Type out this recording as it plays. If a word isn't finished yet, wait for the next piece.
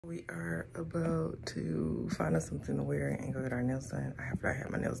We are about to find us something to wear and go get our nails done. I have not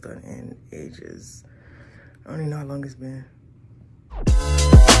had my nails done in ages. I don't even know how long it's been.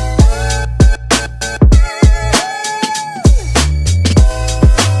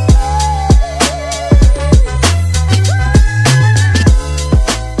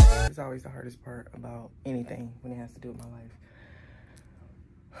 It's always the hardest part about anything when it has to do with my life.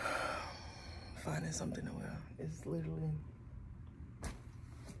 Finding something to wear. It's literally,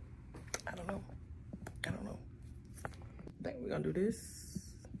 I don't know. I think we're gonna do this.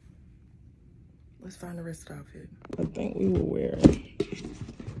 Let's find the rest of the outfit. I think we will wear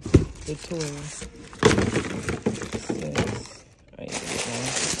the toy since I ain't gonna get my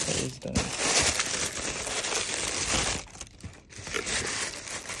clothes done.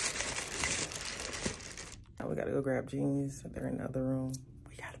 Now we gotta go grab jeans. They're in the other room.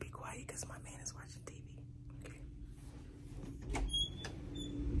 We gotta be quiet because my man is watching TV. Okay.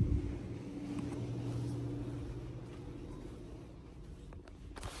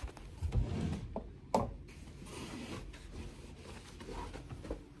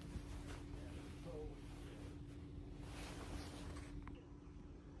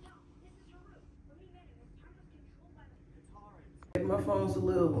 My phone's a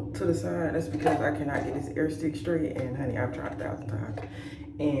little to the side. That's because I cannot get this air stick straight. And honey, I've tried 1,000 times.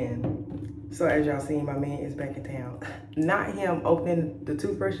 And so as y'all seen, my man is back in town. Not him opening the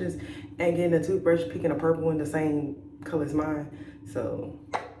toothbrushes and getting a toothbrush, picking a purple one the same color as mine. So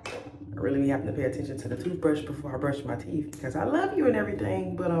I really be having to pay attention to the toothbrush before I brush my teeth because I love you and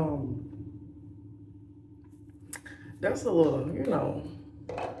everything. But that's a little, you know,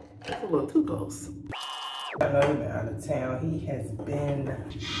 that's a little too close. I know he's been out of town. He has been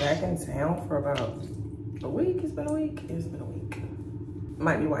back in town for about a week. It's been a week. It's been a week.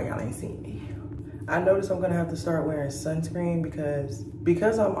 Might be why y'all ain't seen me. I noticed I'm gonna have to start wearing sunscreen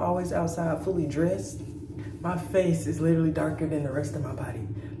because I'm always outside fully dressed. My face is literally darker than the rest of my body.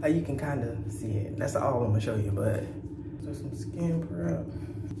 Like you can kind of see it. That's all I'm gonna show you, but there's some skin prep.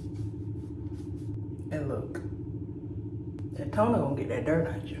 And look, that toner gonna get that dirt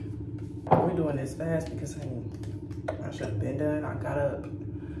out you. We're doing this fast because I should have been done. I got up.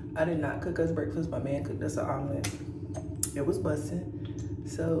 I did not cook us breakfast. My man cooked us an omelet. It was busting.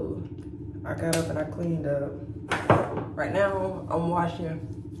 So I got up and I cleaned up. Right now, I'm washing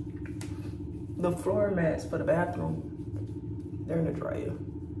the floor mats for the bathroom. They're in the dryer.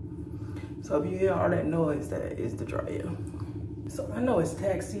 So if you hear all that noise, that is the dryer. So I know it's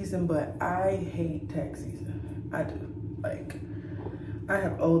tax season, but I hate tax season. I do. Like, I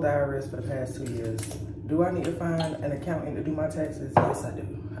have owed the IRS for the past 2 years. Do I need to find an accountant to do my taxes? Yes, I do.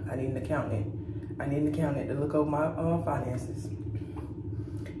 I need an accountant. I need an accountant to look over my finances.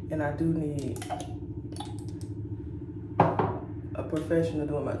 And I do need a professional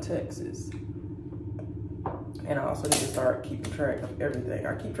doing my taxes. And I also need to start keeping track of everything.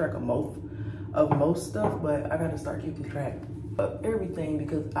 I keep track of most stuff, but I gotta start keeping track of everything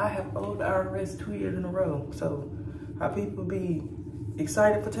because I have owed the IRS 2 years in a row. So how people be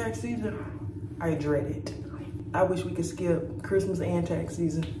excited for tax season, I dread it. I wish we could skip Christmas and tax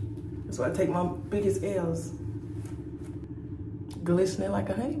season. So I take my biggest L's. Glistening like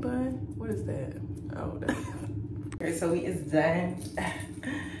a honey bun. What is that? Oh, that. Okay, so we is done.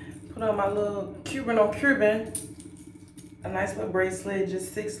 Put on my little Cuban on Cuban. A nice little bracelet,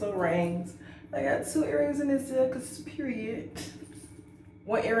 just 6 little rings. I got 2 earrings in this because it's period.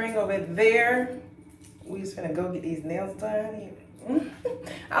 1 earring over there. We just finna go get these nails done.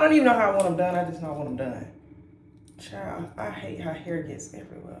 I don't even know how I want them done. I just know I want them done. Child, I hate how hair gets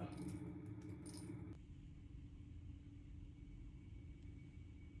everywhere.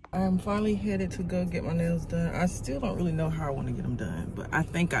 I'm finally headed to go get my nails done. I still don't really know how I want to get them done, but I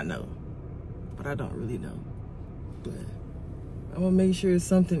think I know. But I don't really know. But I'm gonna make sure it's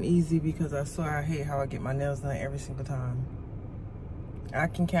something easy because I swear I hate how I get my nails done every single time. I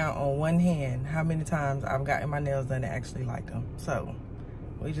can count on one hand how many times I've gotten my nails done and actually liked them. So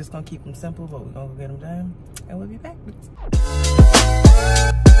we're just gonna keep them simple, but we're gonna go get them done and we'll be back.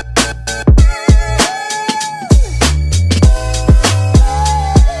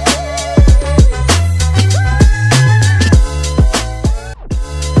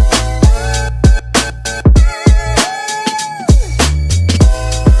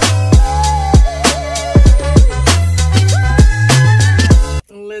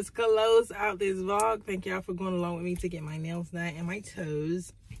 Let's close out this vlog. Thank y'all for going along with me to get my nails done and my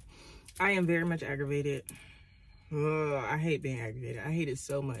toes. I am very much aggravated. Ugh, I hate being aggravated. I hate it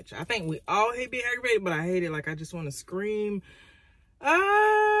so much. I think we all hate being aggravated, but I hate it like I just want to scream. That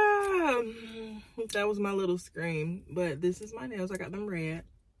was my little scream. But this is my nails. I got them red.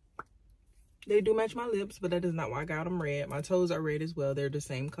 They do match my lips, but that is not why I got them red. My toes are red as well. They're the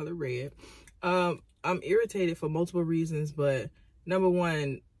same color red. I'm irritated for multiple reasons, but number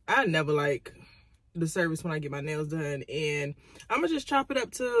one, I never like the service when I get my nails done, and I'm gonna just chop it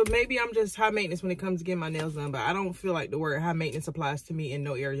up to maybe I'm just high maintenance when it comes to getting my nails done, but I don't feel like the word high maintenance applies to me in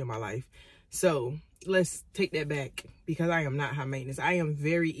no area of my life. So let's take that back, because I am not high maintenance. I am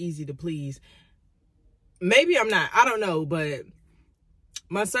very easy to please. Maybe I'm not, I don't know, but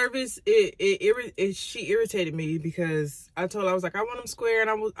my service, she irritated me, because I told her, I was like, I want them square and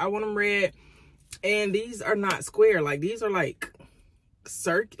I want them red, and these are not square. Like, these are like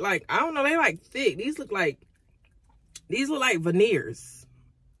like, I don't know, they like thick. These look like veneers.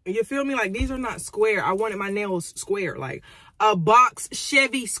 You feel me? Like, these are not square. I wanted my nails square, like a box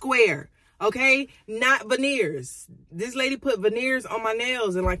Chevy square, okay? Not veneers. This lady put veneers on my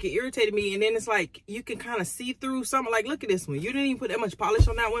nails, and like, it irritated me. And then it's like, you can kind of see through something. Like, look at this one. You didn't even put that much polish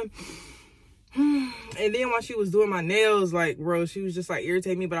on that one. And then while she was doing my nails, like, bro, she was just like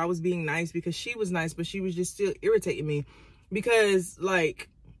irritating me, but I was being nice because she was nice, but she was just still irritating me. Because, like,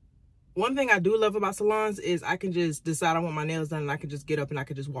 one thing I do love about salons is I can just decide I want my nails done, and I can just get up and I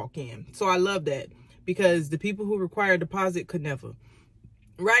can just walk in. So I love that, because the people who require a deposit could never.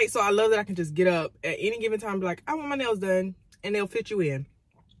 Right? So I love that I can just get up at any given time and be like, I want my nails done, and they'll fit you in.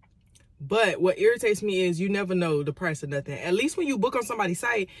 But what irritates me is you never know the price of nothing. At least when you book on somebody's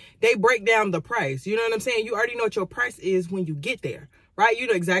site, they break down the price. You know what I'm saying? You already know what your price is when you get there, right? You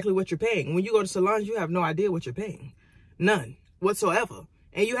know exactly what you're paying. When you go to salons, you have no idea what you're paying. None whatsoever.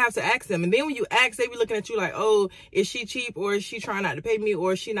 And you have to ask them. And then when you ask, they be looking at you like, oh, is she cheap, or is she trying not to pay me,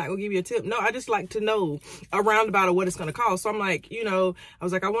 or is she not gonna give you a tip? No, I just like to know a roundabout of what it's gonna cost. So I'm like, you know, I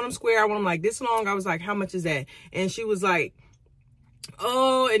was like, I want them square. I want them like this long. I was like, how much is that? And she was like,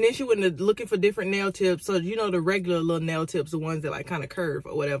 oh, and then she went looking for different nail tips. So, you know, the regular little nail tips, the ones that like kind of curve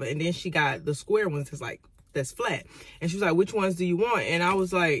or whatever. And then she got the square ones that's like, that's flat. And she was like, which ones do you want? And I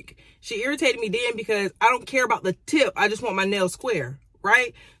was like, she irritated me then, because I don't care about the tip. I just want my nails square,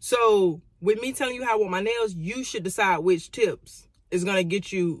 right? So with me telling you how I want my nails, you should decide which tips is going to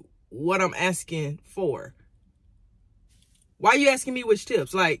get you what I'm asking for. Why are you asking me which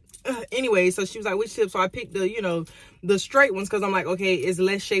tips? Like, anyway, so she was like, which tips? So I picked the, you know, the straight ones, because I'm like, okay, it's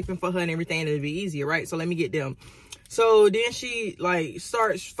less shaping for her and everything, and it'll be easier, right? So let me get them. So then she like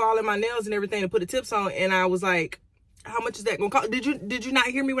starts filing my nails and everything to put the tips on, and I was like, how much is that gonna cost? Did you not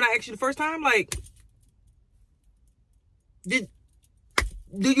hear me when I asked you the first time? Like, do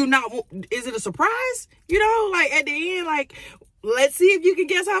you not, is it a surprise? You know, like at the end, like, let's see if you can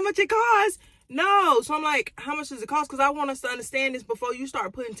guess how much it costs. No. So I'm like, how much does it cost? Because I want us to understand this before you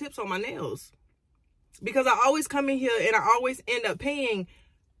start putting tips on my nails. Because I always come in here and I always end up paying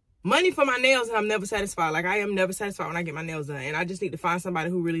money for my nails, and I'm never satisfied. Like, I am never satisfied when I get my nails done. And I just need to find somebody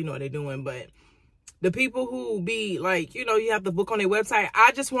who really know what they're doing. But the people who be like, you know, you have to book on their website,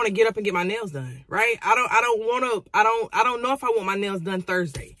 I just want to get up and get my nails done, right? I don't know if I want my nails done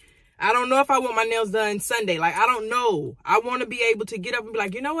Thursday. I don't know if I want my nails done Sunday. Like, I don't know. I want to be able to get up and be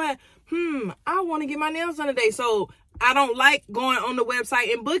like, you know what? I want to get my nails done today. So I don't like going on the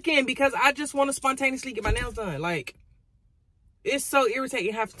website and booking, because I just want to spontaneously get my nails done. Like, it's so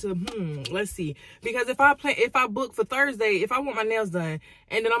irritating having to, let's see. Because if I book for Thursday, if I want my nails done,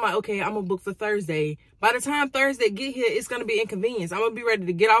 and then I'm like, okay, I'm going to book for Thursday. By the time Thursday get here, it's going to be inconvenience. I'm going to be ready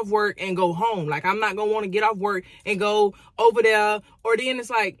to get off work and go home. Like, I'm not going to want to get off work and go over there. Or then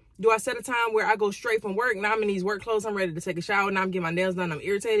it's like, do I set a time where I go straight from work? Now I'm in these work clothes. I'm ready to take a shower. Now I'm getting my nails done. I'm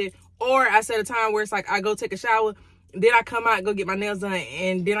irritated. Or I set a time where it's like, I go take a shower. Then I come out, go get my nails done.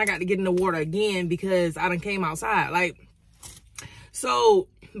 And then I got to get in the water again because I done came outside. Like, so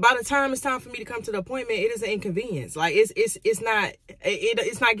by the time it's time for me to come to the appointment, it is an inconvenience. Like, it's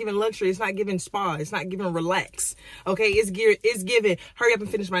not giving luxury. It's not giving spa. It's not giving relax. Okay, it's giving hurry up and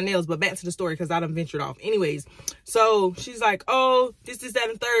finish my nails. But back to the story, because I done ventured off. Anyways, so she's like, oh, this, that,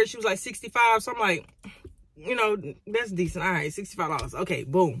 and third. She was like 65. So I'm like, you know, that's decent. All right, $65. Okay,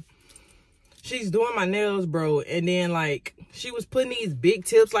 boom. She's doing my nails, bro. And then, like, she was putting these big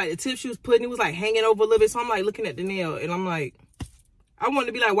tips. Like, the tip she was putting, it was like hanging over a little bit. So I'm like looking at the nail, and I'm like, I wanted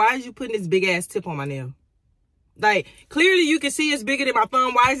to be like, why is you putting this big ass tip on my nail? Like, clearly you can see it's bigger than my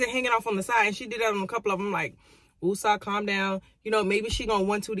thumb. Why is it hanging off on the side? And she did that on a couple of them. Like, Usa, calm down. You know, maybe she gonna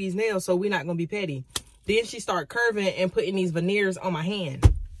 1-2 these nails, so we're not gonna be petty. Then she started curving and putting these veneers on my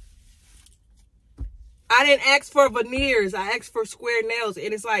hand. I didn't ask for veneers. I asked for square nails.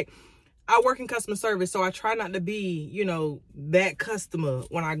 And it's like, I work in customer service, so I try not to be, you know, that customer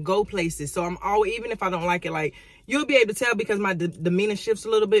when I go places. So I'm always, even if I don't like it, like, you'll be able to tell because my demeanor shifts a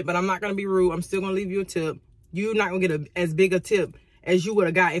little bit, but I'm not going to be rude. I'm still going to leave you a tip. You're not going to get as big a tip as you would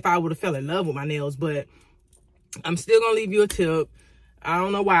have got if I would have fell in love with my nails. But I'm still gonna leave you a tip. I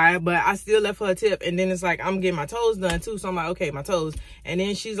don't know why, but I still left her a tip. And then it's like, I'm getting my toes done too. So I'm like, okay, my toes. And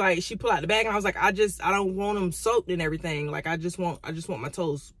then she's like, she pulled out the bag, and I was like, I don't want them soaked and everything. Like, I just want my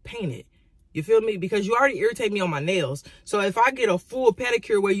toes painted. You feel me? Because you already irritate me on my nails. So if I get a full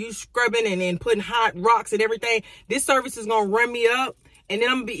pedicure where you scrubbing and then putting hot rocks and everything, this service is gonna run me up. And then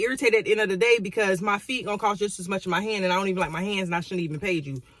I'm gonna be irritated at the end of the day because my feet gonna cost just as much as my hand, and I don't even like my hands, and I shouldn't even paid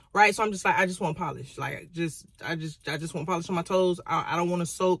you. Right? So I'm just like, I just want polish. Like, I just want polish on my toes. I don't want to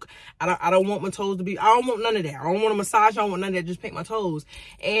soak. I don't want my toes to be, I don't want none of that. I don't want a massage. I don't want none of that. Just paint my toes.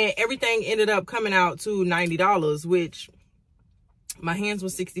 And everything ended up coming out to $90, which my hands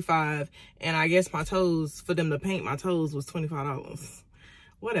was $65. And I guess my toes, for them to paint my toes, was $25.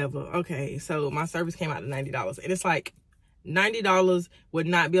 Whatever. Okay. So my service came out to $90. And it's like, $90 would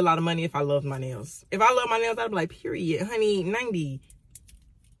not be a lot of money if I loved my nails. If I love my nails, I'd be like, period, honey, 90.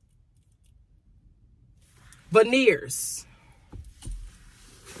 Veneers.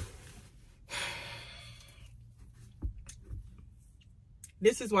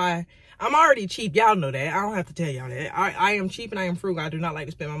 This is why I'm already cheap. Y'all know that. I don't have to tell y'all that. I am cheap and I am frugal. I do not like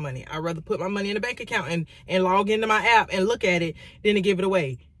to spend my money. I'd rather put my money in a bank account and log into my app and look at it than to give it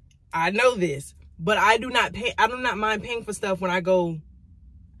away. I know this, but I do not mind paying for stuff when I go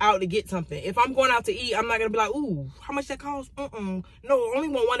out to get something. If I'm going out to eat, I'm not gonna be like, ooh, how much that cost? No, I only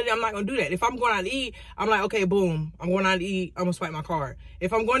want one of them. I'm not gonna do that. If I'm going out to eat, I'm like, okay, boom, I'm going out to eat, I'm gonna swipe my card.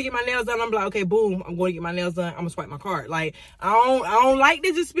 If I'm going to get my nails done, I'm like, okay, boom, I'm going to get my nails done, I'm gonna swipe my card. Like, I don't like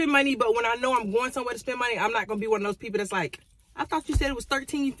to just spend money, but when I know I'm going somewhere to spend money, I'm not gonna be one of those people that's like, I thought you said it was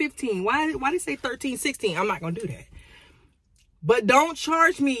 13, 15. Why did it say 13, 16? I'm not gonna do that. But don't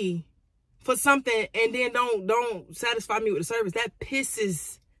charge me for something and then don't satisfy me with the service. That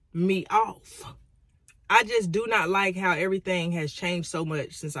pisses me off. I just do not like how everything has changed so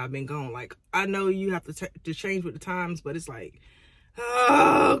much since I've been gone. Like, I know you have to change with the times, but it's like,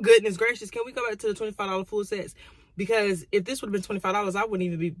 oh goodness gracious, can we go back to the $25 full sets? Because if this would have been $25, I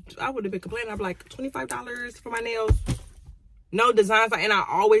wouldn't have been complaining. I'd be like, $25 for my nails, no designs. And I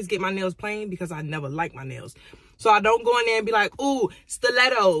always get my nails plain because I never like my nails. So I don't go in there and be like, ooh,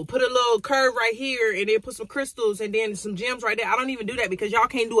 stiletto, put a little curve right here and then put some crystals and then some gems right there. I don't even do that because y'all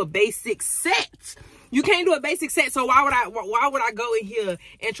can't do a basic set. You can't do a basic set. So why would I go in here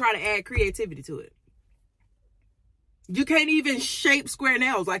and try to add creativity to it? You can't even shape square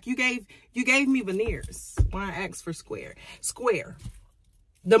nails. Like, you gave me veneers when I asked for square. Square.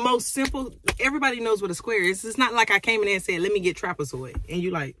 The most simple, everybody knows what a square is. It's not like I came in there and said, let me get trapezoid. And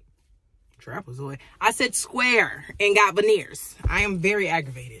you like, trapezoid? I said square and got veneers. I am very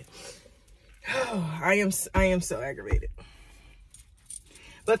aggravated. Oh, I am so aggravated.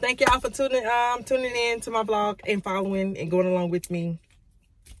 But thank y'all for tuning in to my vlog and following and going along with me.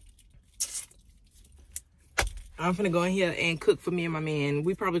 I'm finna go in here and cook for me and my man.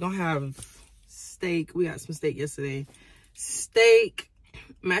 We probably gonna have steak. We got some steak yesterday. Steak,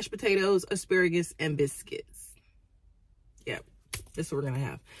 mashed potatoes, asparagus, and biscuits. Yep, that's what we're gonna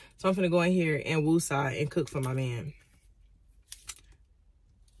have. So I'm finna go in here and woosah and cook for my man.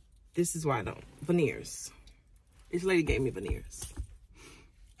 This is why I don't. Veneers. This lady gave me veneers.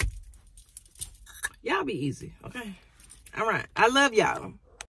 Y'all be easy, okay? All right. I love y'all.